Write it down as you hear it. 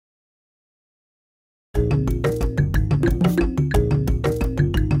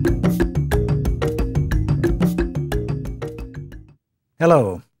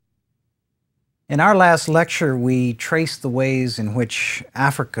Hello. In our last lecture, we traced the ways in which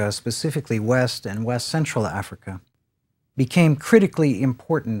Africa, specifically West and West Central Africa, became critically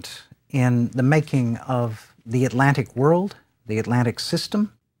important in the making of the Atlantic world, the Atlantic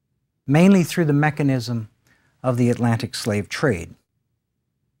system, mainly through the mechanism of the Atlantic slave trade.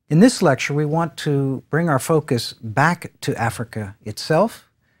 In this lecture, we want to bring our focus back to Africa itself,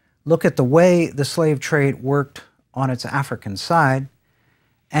 look at the way the slave trade worked on its African side,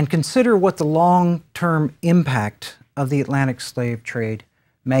 and consider what the long-term impact of the Atlantic slave trade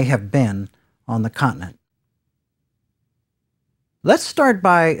may have been on the continent. Let's start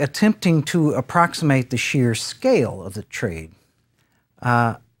by attempting to approximate the sheer scale of the trade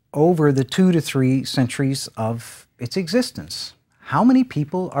over the 2 to 3 centuries of its existence. How many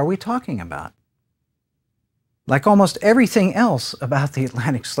people are we talking about? Like almost everything else about the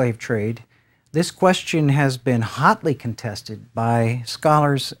Atlantic slave trade, this question has been hotly contested by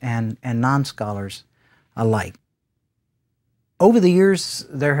scholars and non-scholars alike. Over the years,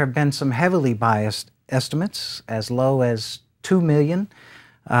 there have been some heavily biased estimates, as low as 2 million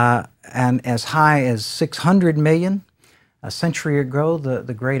and as high as 600 million. A century ago,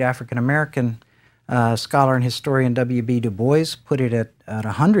 the great African-American scholar and historian W.B. Du Bois put it at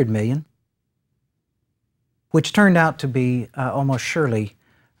 100 million, which turned out to be almost surely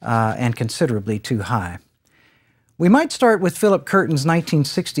and considerably too high. We might start with Philip Curtin's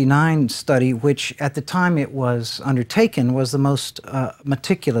 1969 study, which at the time it was undertaken was the most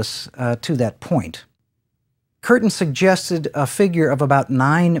meticulous to that point. Curtin suggested a figure of about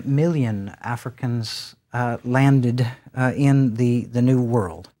 9 million Africans landed in the New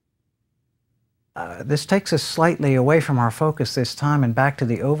World. This takes us slightly away from our focus this time and back to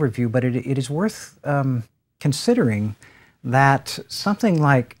the overview, but it is worth considering that something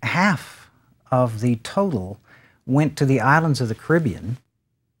like half of the total went to the islands of the Caribbean.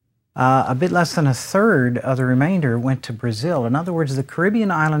 A bit less than a third of the remainder went to Brazil. In other words, the Caribbean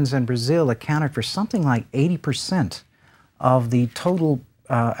islands and Brazil accounted for something like 80% of the total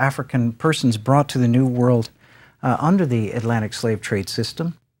African persons brought to the New World under the Atlantic slave trade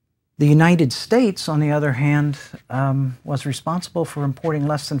system. The United States, on the other hand, was responsible for importing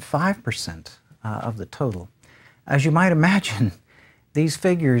less than 5% of the total. As you might imagine, these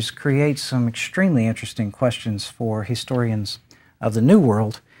figures create some extremely interesting questions for historians of the New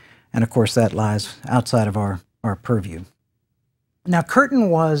World, and of course that lies outside of our purview. Now, Curtin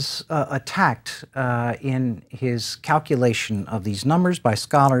was attacked in his calculation of these numbers by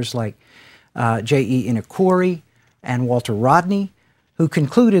scholars like J.E. Inikuri and Walter Rodney, who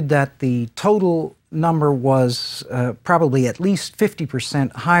concluded that the total number was probably at least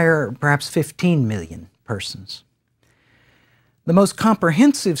 50% higher, perhaps 15 million persons. The most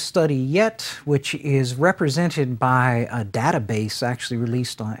comprehensive study yet, which is represented by a database actually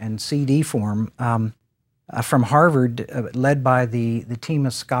released in CD form from Harvard, led by the team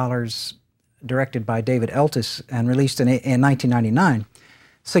of scholars directed by David Eltis and released in 1999,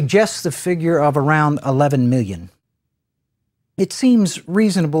 suggests the figure of around 11 million. It seems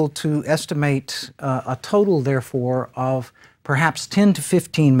reasonable to estimate a total, therefore, of perhaps 10 to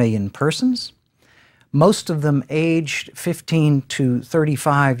 15 million persons, most of them aged 15 to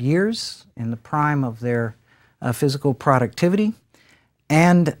 35 years in the prime of their physical productivity,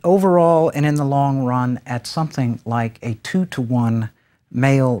 and overall and in the long run at something like a 2-to-1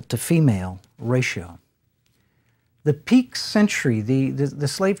 male to female ratio. The peak century, the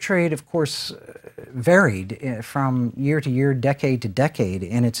slave trade, of course, varied from year to year, decade to decade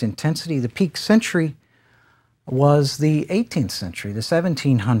in its intensity. The peak century was the 18th century, the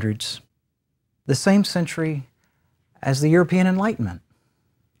 1700s, the same century as the European Enlightenment.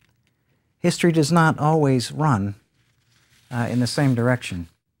 History does not always run in the same direction.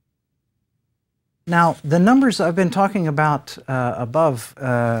 Now, the numbers I've been talking about above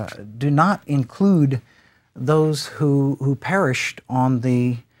do not include those who perished on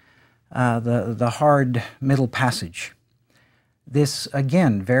the hard Middle Passage. This,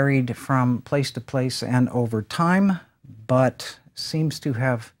 again, varied from place to place and over time, but seems to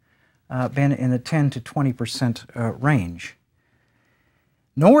have been in the 10 to 20% range.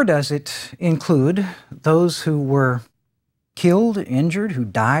 Nor does it include those who were killed, injured, who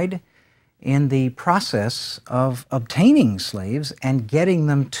died in the process of obtaining slaves and getting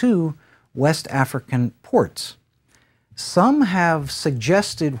them to West African ports. Some have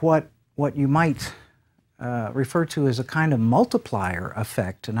suggested what you might refer to as a kind of multiplier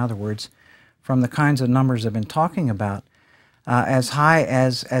effect, in other words, from the kinds of numbers I've been talking about, as high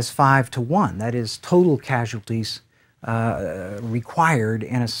as 5 to 1. That is, total casualties required,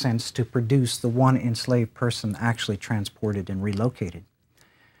 in a sense, to produce the one enslaved person actually transported and relocated.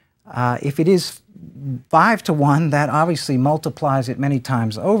 If it is 5 to 1, that obviously multiplies it many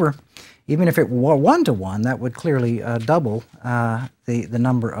times over. Even if it were 1 to 1, that would clearly double the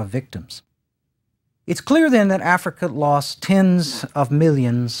number of victims. It's clear then that Africa lost tens of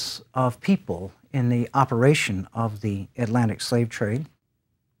millions of people in the operation of the Atlantic slave trade,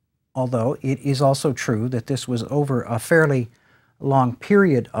 although it is also true that this was over a fairly long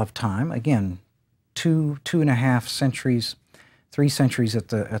period of time, again, 2.5 centuries, 3 centuries at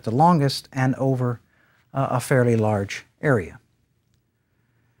the longest, and over a fairly large area.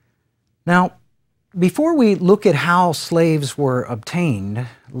 Now, before we look at how slaves were obtained,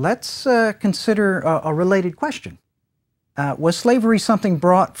 let's consider a related question. Was slavery something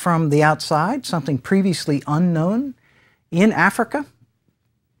brought from the outside, something previously unknown in Africa?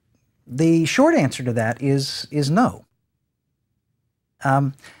 The short answer to that is no.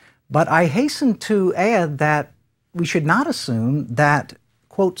 But I hasten to add that we should not assume that,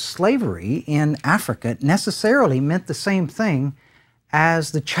 quote, slavery in Africa necessarily meant the same thing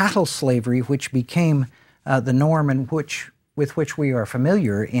as the chattel slavery which became the norm and with which we are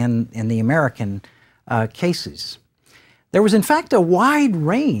familiar in the American cases. There was in fact a wide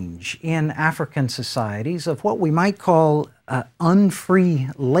range in African societies of what we might call unfree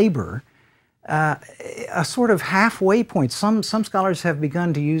labor, a sort of halfway point. Some scholars have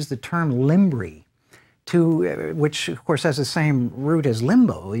begun to use the term limbri, which of course has the same root as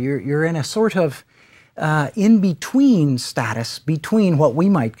limbo. You're in a sort of in-between status between what we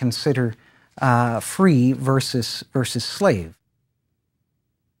might consider free versus slave.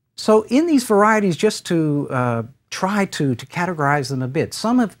 So in these varieties, just to try to categorize them a bit,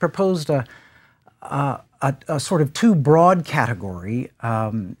 some have proposed a sort of two broad category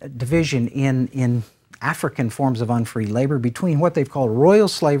division in African forms of unfree labor between what they've called royal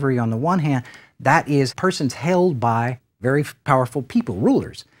slavery on the one hand, that is persons held by very powerful people,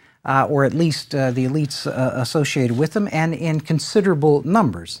 rulers, or at least the elites associated with them, and in considerable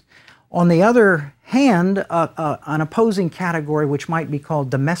numbers. On the other hand, an opposing category which might be called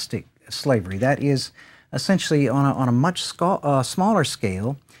domestic slavery, that is essentially on a much smaller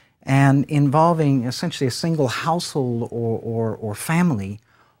scale and involving essentially a single household or family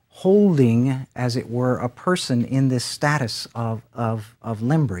holding, as it were, a person in this status of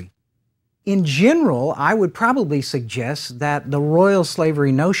limbri. In general, I would probably suggest that the royal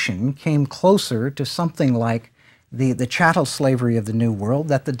slavery notion came closer to something like the chattel slavery of the New World,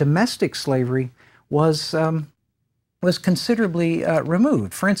 that the domestic slavery was considerably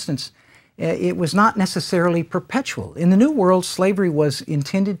removed. For instance, it was not necessarily perpetual. In the New World, slavery was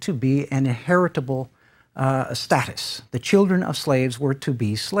intended to be an inheritable status. The children of slaves were to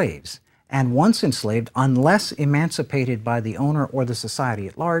be slaves, and once enslaved, unless emancipated by the owner or the society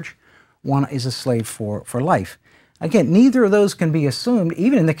at large, one is a slave for life. Again, neither of those can be assumed.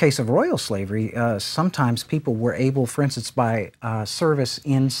 Even in the case of royal slavery, sometimes people were able, for instance, by service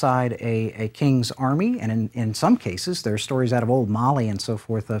inside a king's army, and in some cases, there are stories out of old Mali and so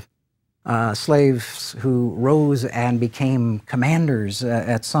forth of slaves who rose and became commanders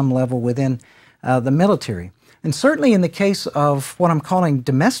at some level within the military. And certainly in the case of what I'm calling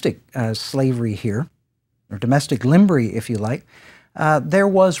domestic slavery here, or domestic limbri, if you like, there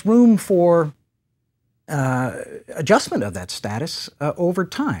was room for adjustment of that status over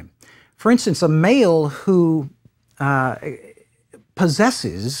time. For instance, a male who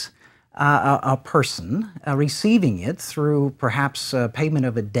possesses a person, receiving it through perhaps payment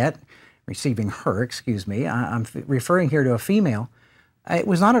of a debt, receiving her, excuse me, I'm referring here to a female, it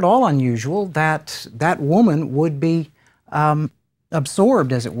was not at all unusual that that woman would be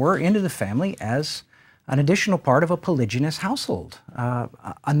absorbed, as it were, into the family as an additional part of a polygynous household,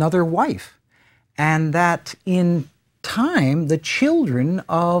 another wife. And that in time, the children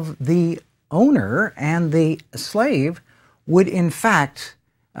of the owner and the slave would in fact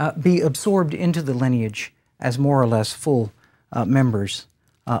be absorbed into the lineage as more or less full members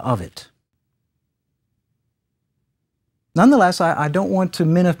of it. Nonetheless, I don't want to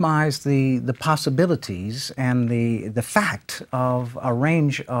minimize the possibilities and the fact of a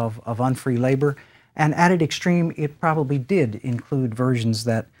range of unfree labor, and at its extreme, it probably did include versions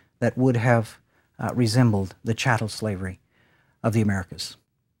that would have resembled the chattel slavery of the Americas.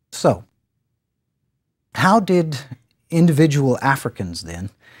 So, how did individual Africans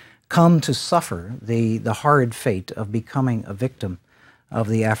then come to suffer the horrid fate of becoming a victim of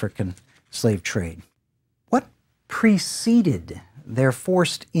the African slave trade? What preceded their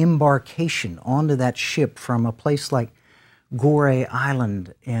forced embarkation onto that ship from a place like Gorée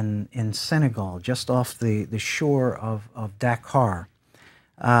Island in Senegal, just off the shore of Dakar?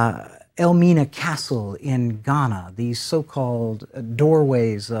 Elmina Castle in Ghana, these so-called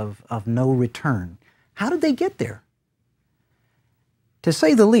doorways of no return. How did they get there? To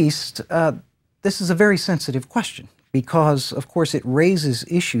say the least, this is a very sensitive question because, of course, it raises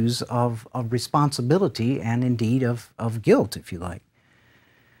issues of responsibility and indeed of guilt, if you like.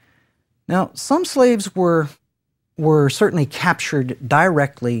 Now, some slaves were certainly captured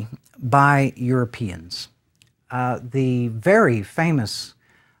directly by Europeans. The very famous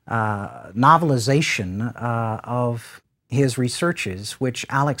novelization of his researches, which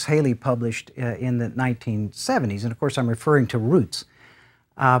Alex Haley published in the 1970s, and of course I'm referring to Roots.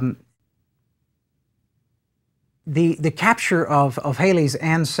 The capture of Haley's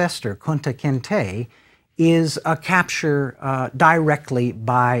ancestor, Kunta Kinte, is a capture directly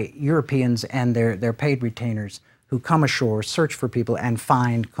by Europeans and their paid retainers who come ashore, search for people, and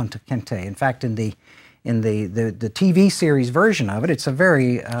find Kunta Kinte. In fact, in the TV series version of it, it's a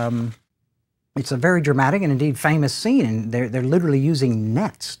very dramatic and indeed famous scene. And they're literally using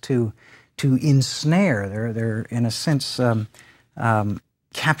nets to ensnare. They're in a sense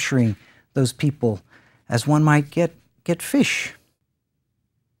capturing those people as one might get fish.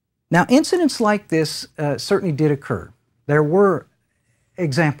 Now, incidents like this certainly did occur. There were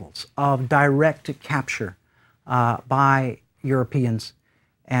examples of direct capture by Europeans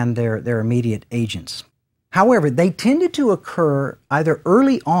and their immediate agents. However, they tended to occur either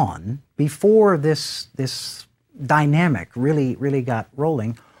early on, before this dynamic really got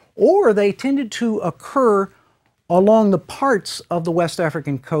rolling, or they tended to occur along the parts of the West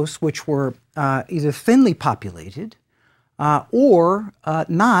African coast which were either thinly populated or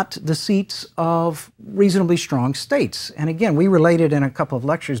not the seats of reasonably strong states. And again, we related in a couple of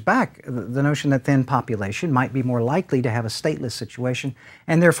lectures back the notion that thin population might be more likely to have a stateless situation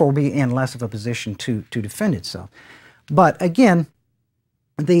and therefore be in less of a position to defend itself. But again,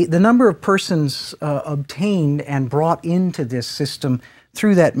 the number of persons obtained and brought into this system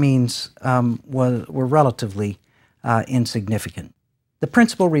through that means were relatively insignificant. The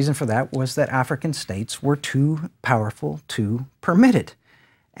principal reason for that was that African states were too powerful to permit it.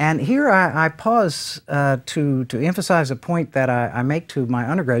 And here I pause to emphasize a point that I make to my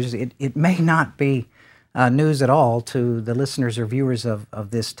undergraduates. It may not be news at all to the listeners or viewers of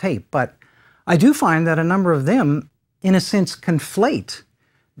this tape, but I do find that a number of them, in a sense, conflate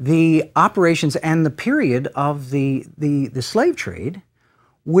the operations and the period of the slave trade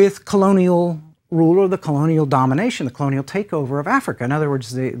with colonial rule or the colonial domination, the colonial takeover of Africa. In other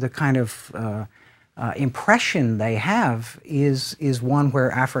words, the kind of impression they have is one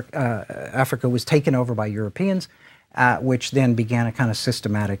where Africa was taken over by Europeans, which then began a kind of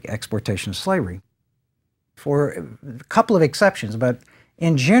systematic exportation of slavery. For a couple of exceptions, but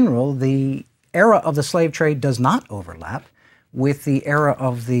in general, the era of the slave trade does not overlap with the era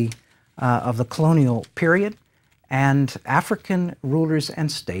of the colonial period, and African rulers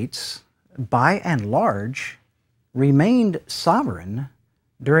and states, by and large, remained sovereign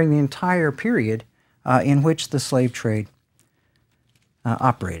during the entire period in which the slave trade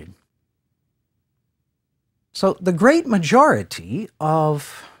operated. So the great majority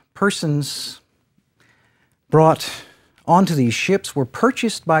of persons brought onto these ships were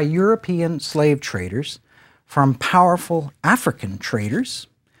purchased by European slave traders from powerful African traders,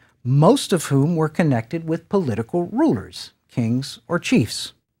 most of whom were connected with political rulers, kings or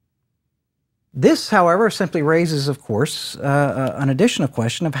chiefs. This, however, simply raises, of course, an additional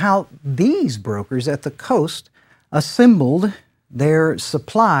question of how these brokers at the coast assembled their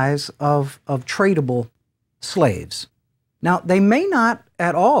supplies of tradable slaves. Now, they may not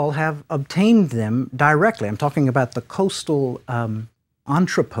at all have obtained them directly. I'm talking about the coastal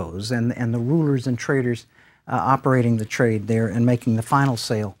entrepôts and the rulers and traders operating the trade there and making the final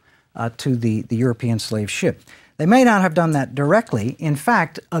sale to the European slave ship. They may not have done that directly. In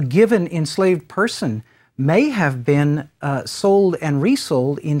fact, a given enslaved person may have been sold and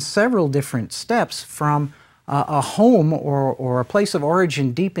resold in several different steps from a home or a place of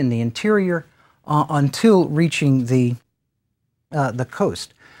origin deep in the interior until reaching the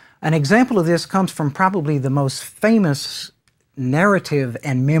coast. An example of this comes from probably the most famous narrative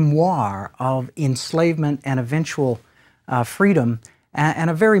and memoir of enslavement and eventual freedom, and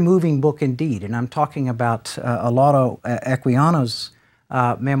a very moving book indeed. And I'm talking about Olaudah Equiano's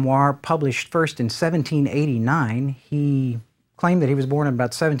memoir, published first in 1789. He claimed that he was born in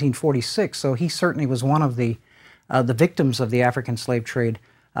about 1746, so he certainly was one of the victims of the African slave trade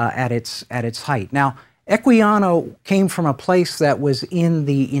at its height. Now, Equiano came from a place that was in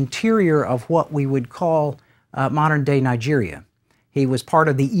the interior of what we would call modern-day Nigeria. He was part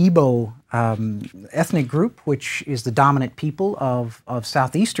of the Igbo ethnic group which is the dominant people of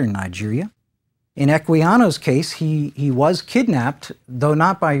southeastern Nigeria. In Equiano's case, he was kidnapped, though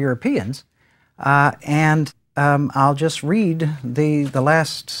not by Europeans, and I'll just read the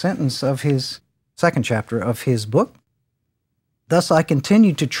last sentence of his second chapter of his book. Thus I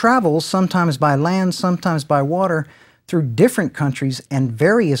continued to travel, sometimes by land, sometimes by water, through different countries and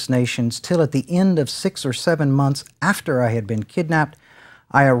various nations, till at the end of 6 or 7 months after I had been kidnapped,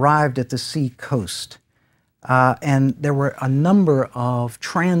 I arrived at the sea coast. And there were a number of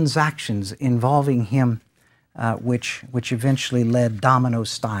transactions involving him, which eventually led domino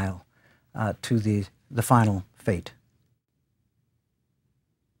style to the final fate.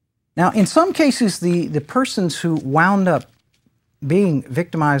 Now, in some cases, the persons who wound up being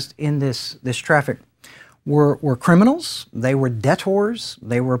victimized in this traffic were criminals, they were debtors,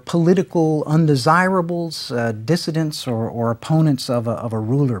 they were political undesirables, dissidents or opponents of a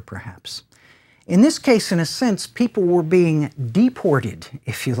ruler, perhaps. In this case, in a sense, people were being deported,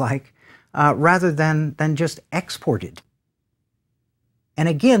 if you like, rather than just exported. And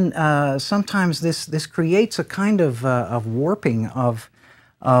again, sometimes this creates a kind of warping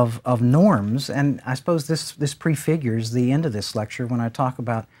of norms, and I suppose this prefigures the end of this lecture when I talk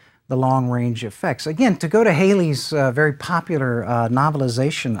about the long-range effects. Again, to go to Haley's very popular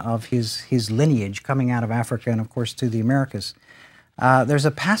novelization of his lineage coming out of Africa and, of course, to the Americas, there's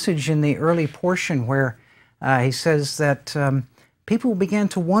a passage in the early portion where he says that people began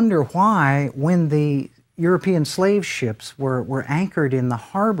to wonder why, when the European slave ships were anchored in the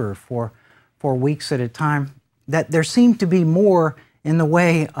harbor for weeks at a time, that there seemed to be more in the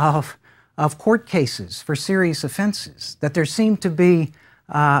way of court cases for serious offenses, that there seemed to be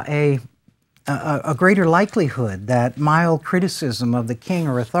a greater likelihood that mild criticism of the king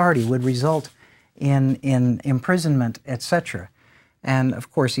or authority would result in imprisonment, etc. And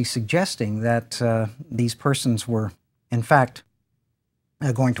of course, he's suggesting that these persons were, in fact,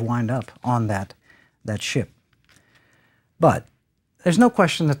 going to wind up on that ship. But there's no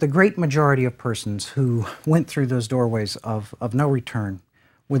question that the great majority of persons who went through those doorways of no return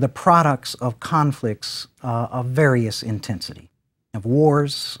were the products of conflicts of various intensity, of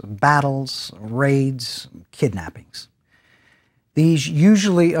wars, battles, raids, kidnappings. These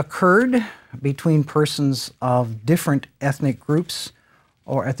usually occurred between persons of different ethnic groups,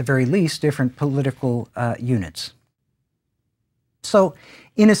 or at the very least, different political units. So,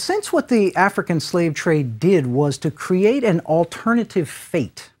 in a sense, what the African slave trade did was to create an alternative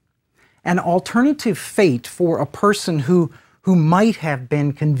fate for a person who might have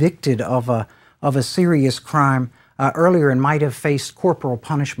been convicted of a serious crime earlier and might have faced corporal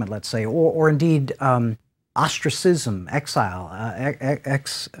punishment, let's say, or indeed ostracism, exile,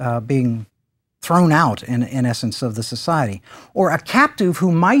 being thrown out, in essence, of the society, or a captive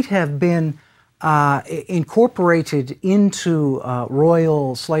who might have been incorporated into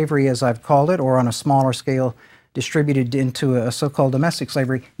royal slavery, as I've called it, or on a smaller scale, distributed into a so-called domestic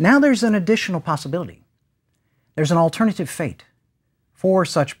slavery. Now there's an additional possibility. There's an alternative fate for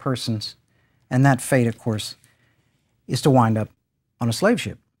such persons, and that fate, of course, is to wind up on a slave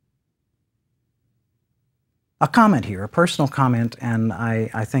ship. A comment here, a personal comment, and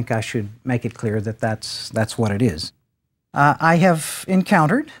I think I should make it clear that that's what it is. I have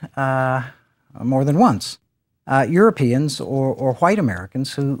encountered more than once Europeans or white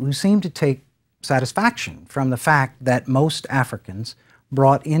Americans who seem to take satisfaction from the fact that most Africans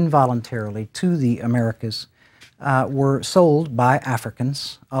brought involuntarily to the Americas were sold by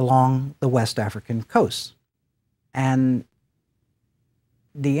Africans along the West African coast. And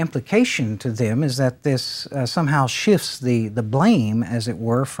the implication to them is that this somehow shifts the blame, as it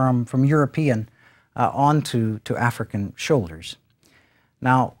were, from European onto African shoulders.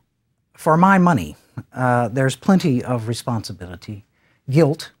 Now, for my money, there's plenty of responsibility,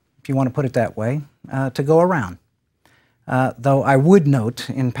 guilt, if you want to put it that way, to go around. Though I would note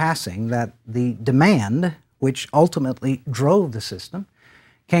in passing that the demand which ultimately drove the system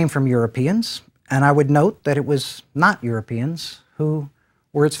came from Europeans, and I would note that it was not Europeans who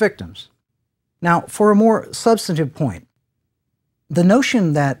were its victims. Now, for a more substantive point, the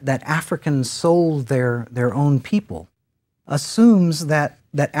notion that Africans sold their own people assumes that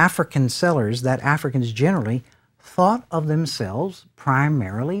African sellers, that Africans generally, thought of themselves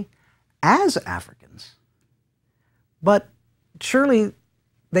primarily as Africans. But surely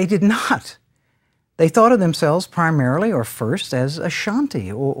they did not. They thought of themselves primarily or first as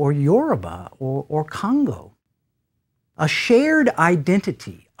Ashanti or Yoruba or Congo. A shared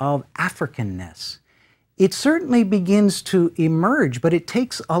identity of Africanness. It certainly begins to emerge, but it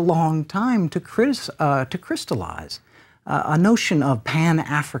takes a long time to crystallize. a notion of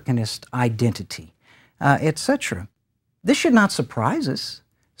Pan-Africanist identity, etc. This should not surprise us.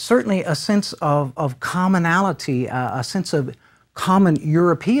 Certainly a sense of commonality, a sense of common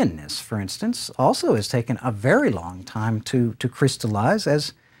Europeanness, for instance, also has taken a very long time to crystallize,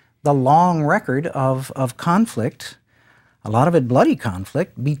 as the long record of conflict, a lot of it bloody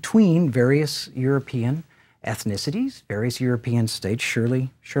conflict, between various European ethnicities, various European states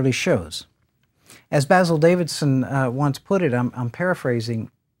surely shows. As Basil Davidson once put it, I'm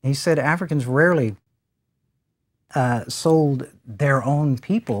paraphrasing, he said Africans rarely sold their own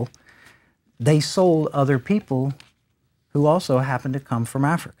people, they sold other people who also happened to come from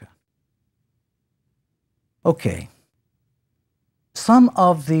Africa. Okay. Some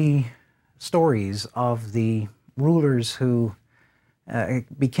of the stories of the rulers who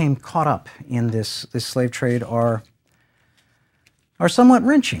became caught up in this slave trade are somewhat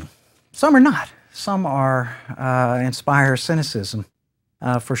wrenching. Some are not. Some are inspire cynicism,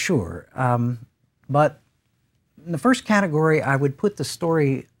 for sure. But in the first category, I would put the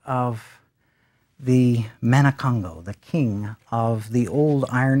story of the Mana Congo, the king of the old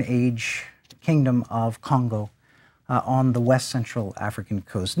Iron Age kingdom of Congo on the west central African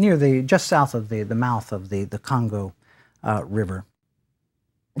coast, just south of the mouth of the Congo River.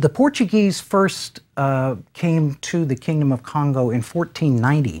 The Portuguese first came to the Kingdom of Congo in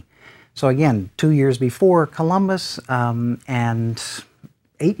 1490. So again, 2 years before Columbus and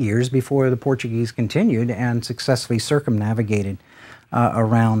 8 years before the Portuguese continued and successfully circumnavigated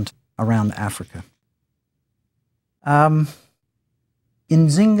around Africa. Nzinga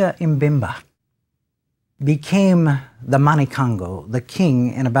Mbemba became the Manicongo, the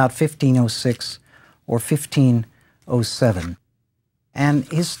king, in about 1506 or 1507. And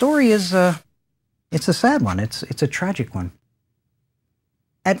his story is it's a sad one. It's a tragic one.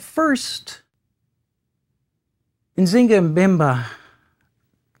 At first, Nzinga Mbemba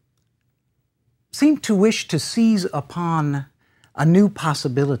seemed to wish to seize upon a new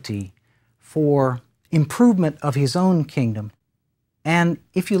possibility for improvement of his own kingdom, and,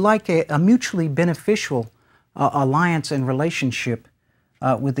 if you like, a mutually beneficial alliance and relationship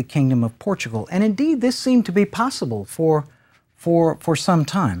with the Kingdom of Portugal. And indeed, this seemed to be possible for some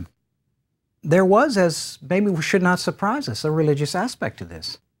time. There was, as maybe should not surprise us, a religious aspect to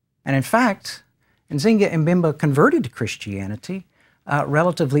this. And in fact, Nzinga Mbemba converted to Christianity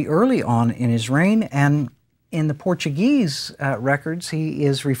relatively early on in his reign, and in the Portuguese records, he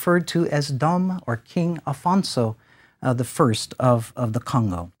is referred to as Dom, or King Afonso the First of the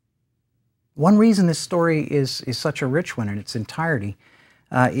Congo. One reason this story is such a rich one in its entirety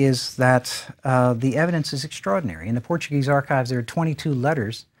is that the evidence is extraordinary. In the Portuguese archives, there are 22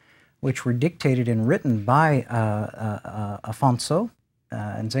 letters which were dictated and written by Afonso,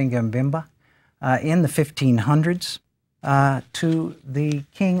 Nzinga Mbemba, in the 1500s to the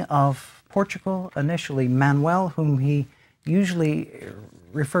King of Portugal, initially Manuel, whom he usually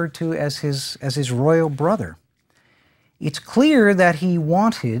referred to as his royal brother. It's clear that he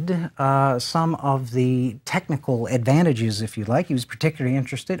wanted some of the technical advantages, if you like. He was particularly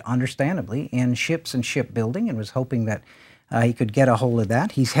interested, understandably, in ships and shipbuilding, and was hoping that he could get a hold of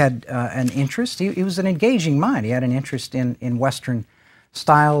that. He's had an interest. He was an engaging mind. He had an interest in Western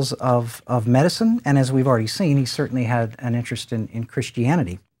styles of medicine, and as we've already seen, he certainly had an interest in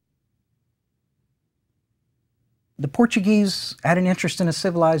Christianity. The Portuguese had an interest in a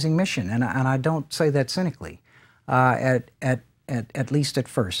civilizing mission, and I don't say that cynically, at least at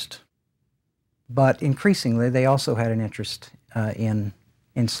first. But increasingly, they also had an interest in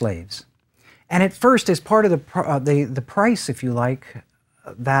slaves. And at first, as part of the price, if you like,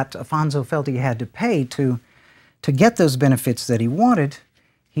 that Afonso felt he had to pay to get those benefits that he wanted,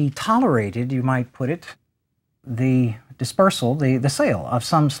 he tolerated, you might put it, the dispersal, the sale of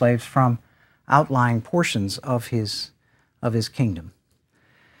some slaves from outlying portions of his kingdom.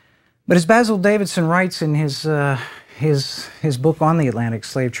 But as Basil Davidson writes in his book on the Atlantic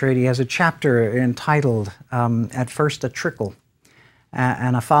slave trade, he has a chapter entitled At First a Trickle,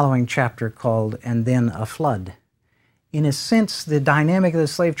 and a following chapter called And Then a Flood. In a sense, the dynamic of the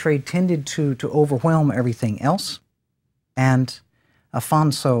slave trade tended to overwhelm everything else, and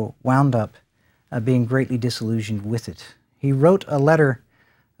Afonso wound up being greatly disillusioned with it. He wrote a letter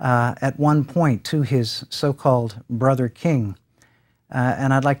at one point to his so-called brother king,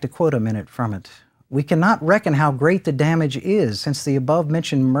 and I'd like to quote a minute from it. "We cannot reckon how great the damage is, since the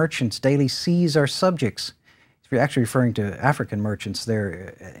above-mentioned merchants daily seize our subjects." He's actually referring to African merchants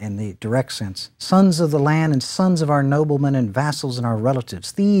there in the direct sense. "Sons of the land and sons of our noblemen and vassals and our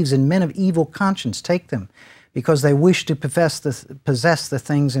relatives, thieves and men of evil conscience take them, because they wish to possess the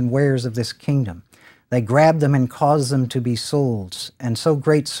things and wares of this kingdom. They grab them and cause them to be sold. And so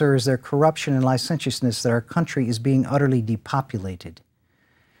great, sir, is their corruption and licentiousness that our country is being utterly depopulated.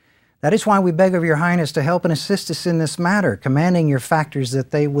 That is why we beg of your highness to help and assist us in this matter, commanding your factors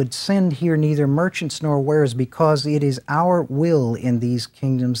that they would send here neither merchants nor wares, because it is our will in these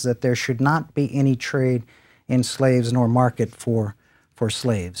kingdoms that there should not be any trade in slaves nor market for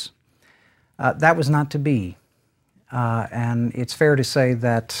slaves. That was not to be. And it's fair to say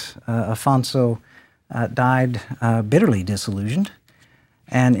that Afonso died bitterly disillusioned.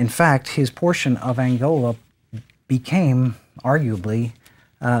 And in fact, his portion of Angola became arguably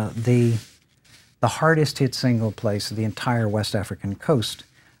the hardest hit single place of the entire West African coast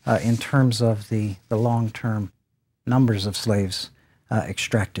in terms of the long-term numbers of slaves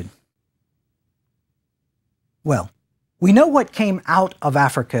extracted. Well, we know what came out of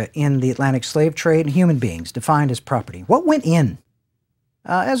Africa in the Atlantic slave trade: human beings defined as property. What went in?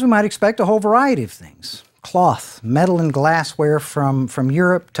 As we might expect, a whole variety of things. Cloth, metal and glassware from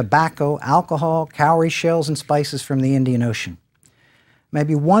Europe, tobacco, alcohol, cowrie shells, and spices from the Indian Ocean.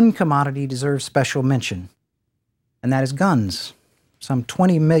 Maybe one commodity deserves special mention, and that is guns. Some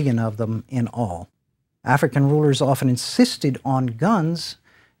 20 million of them in all. African rulers often insisted on guns,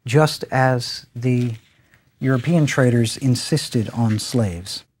 just as the European traders insisted on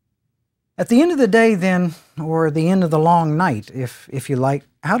slaves. At the end of the day then, or the end of the long night, if you like,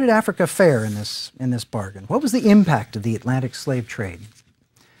 how did Africa fare in this bargain? What was the impact of the Atlantic slave trade?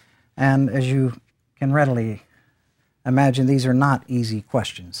 And as you can readily imagine, these are not easy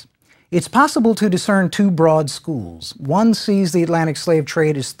questions. It's possible to discern two broad schools. One sees the Atlantic slave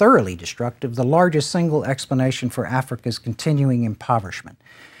trade as thoroughly destructive, the largest single explanation for Africa's continuing impoverishment.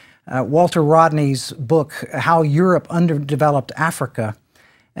 Walter Rodney's book, How Europe Underdeveloped Africa,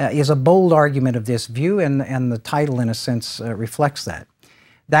 is a bold argument of this view, and the title, in a sense, reflects that.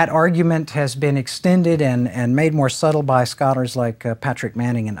 That argument has been extended and made more subtle by scholars like Patrick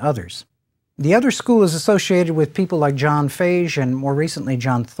Manning and others. The other school is associated with people like John Fage and, more recently,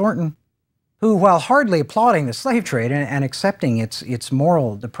 John Thornton, who, while hardly applauding the slave trade and accepting its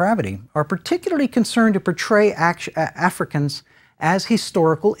moral depravity, are particularly concerned to portray Africans as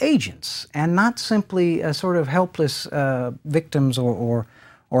historical agents and not simply sort of helpless victims or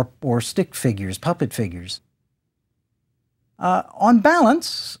stick figures, puppet figures. On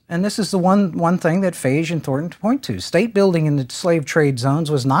balance, and this is the one thing that Fage and Thornton point to, state building in the slave trade zones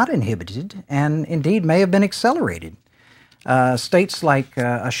was not inhibited and indeed may have been accelerated. States like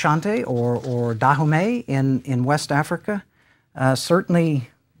Ashanti or Dahomey in West Africa certainly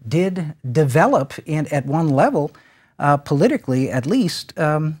did develop at one level, politically at least,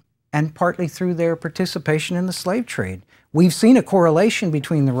 and partly through their participation in the slave trade. We've seen a correlation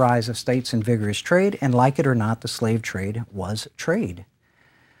between the rise of states and vigorous trade, and like it or not, the slave trade was trade.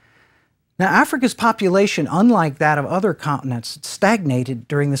 Now, Africa's population, unlike that of other continents, stagnated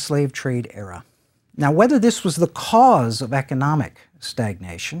during the slave trade era. Now, whether this was the cause of economic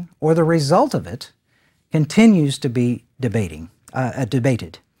stagnation or the result of it continues to be debated.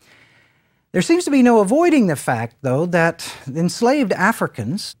 There seems to be no avoiding the fact, though, that enslaved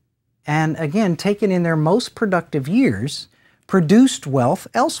Africans, and again, taken in their most productive years, produced wealth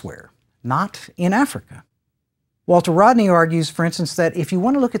elsewhere, not in Africa. Walter Rodney argues, for instance, that if you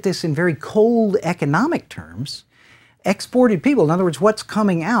want to look at this in very cold economic terms, exported people, in other words, what's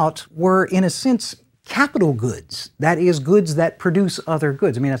coming out, were, in a sense, capital goods. That is, goods that produce other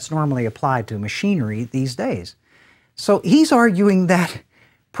goods. I mean, that's normally applied to machinery these days. So he's arguing that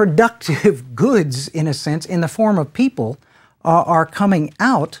productive goods, in a sense, in the form of people, are coming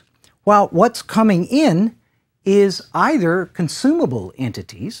out, while what's coming in is either consumable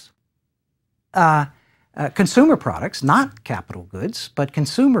entities, consumer products, not capital goods, but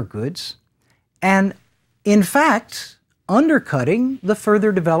consumer goods, and in fact, undercutting the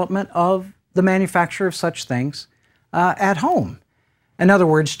further development of the manufacture of such things at home. In other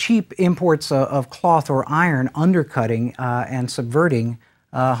words, cheap imports of cloth or iron undercutting and subverting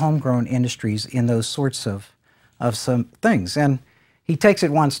homegrown industries in those sorts of some things. And he takes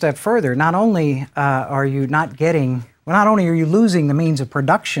it one step further. Not only are you not getting, well, not only are you losing the means of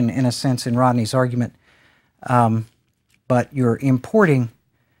production, in a sense, in Rodney's argument, but you're importing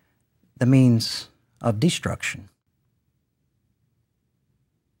the means of destruction.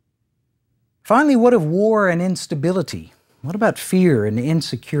 Finally, what of war and instability? What about fear and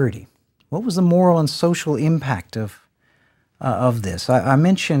insecurity? What was the moral and social impact of this? I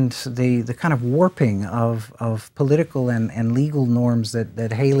mentioned the kind of warping of political and legal norms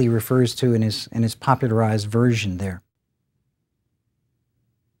that Haley refers to in his popularized version there.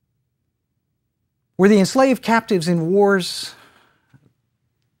 Were the enslaved captives in wars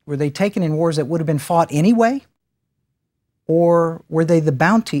Were they taken in wars that would have been fought anyway? Or were they the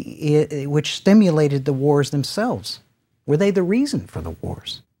bounty which stimulated the wars themselves? Were they the reason for the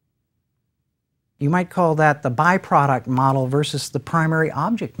wars? You might call that the byproduct model versus the primary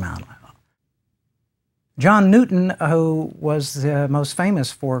object model. John Newton, who was the most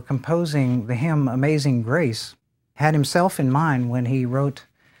famous for composing the hymn Amazing Grace, had himself in mind when he wrote,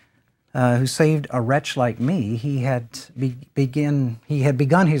 "Who saved a wretch like me." He had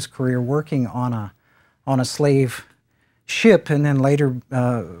begun his career working on a slave ship, and then later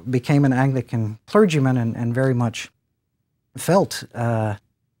became an Anglican clergyman, and very much felt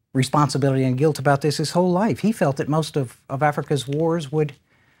responsibility and guilt about this his whole life. He felt that most of Africa's wars would,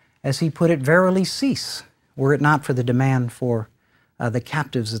 as he put it, verily cease, were it not for the demand for the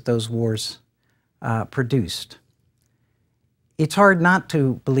captives that those wars produced. It's hard not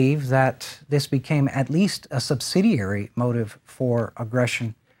to believe that this became at least a subsidiary motive for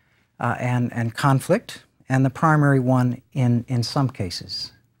aggression and conflict, and the primary one in some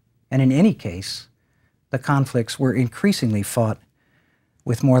cases. And in any case, the conflicts were increasingly fought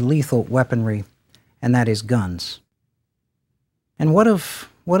with more lethal weaponry, and that is guns. And what of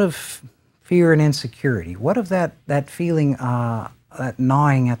fear and insecurity? What of that feeling, that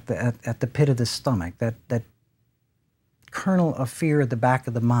gnawing at the pit of the stomach, that kernel of fear at the back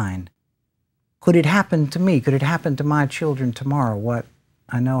of the mind? Could it happen to me? Could it happen to my children tomorrow? What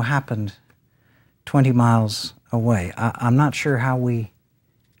I know happened 20 miles away. I'm not sure how we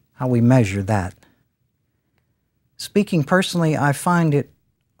measure that. Speaking personally, I find it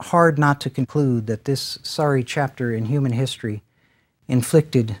hard not to conclude that this sorry chapter in human history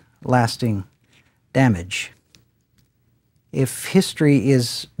inflicted lasting damage. If history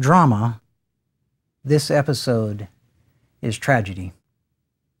is drama, this episode is tragedy.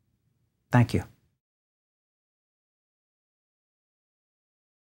 Thank you.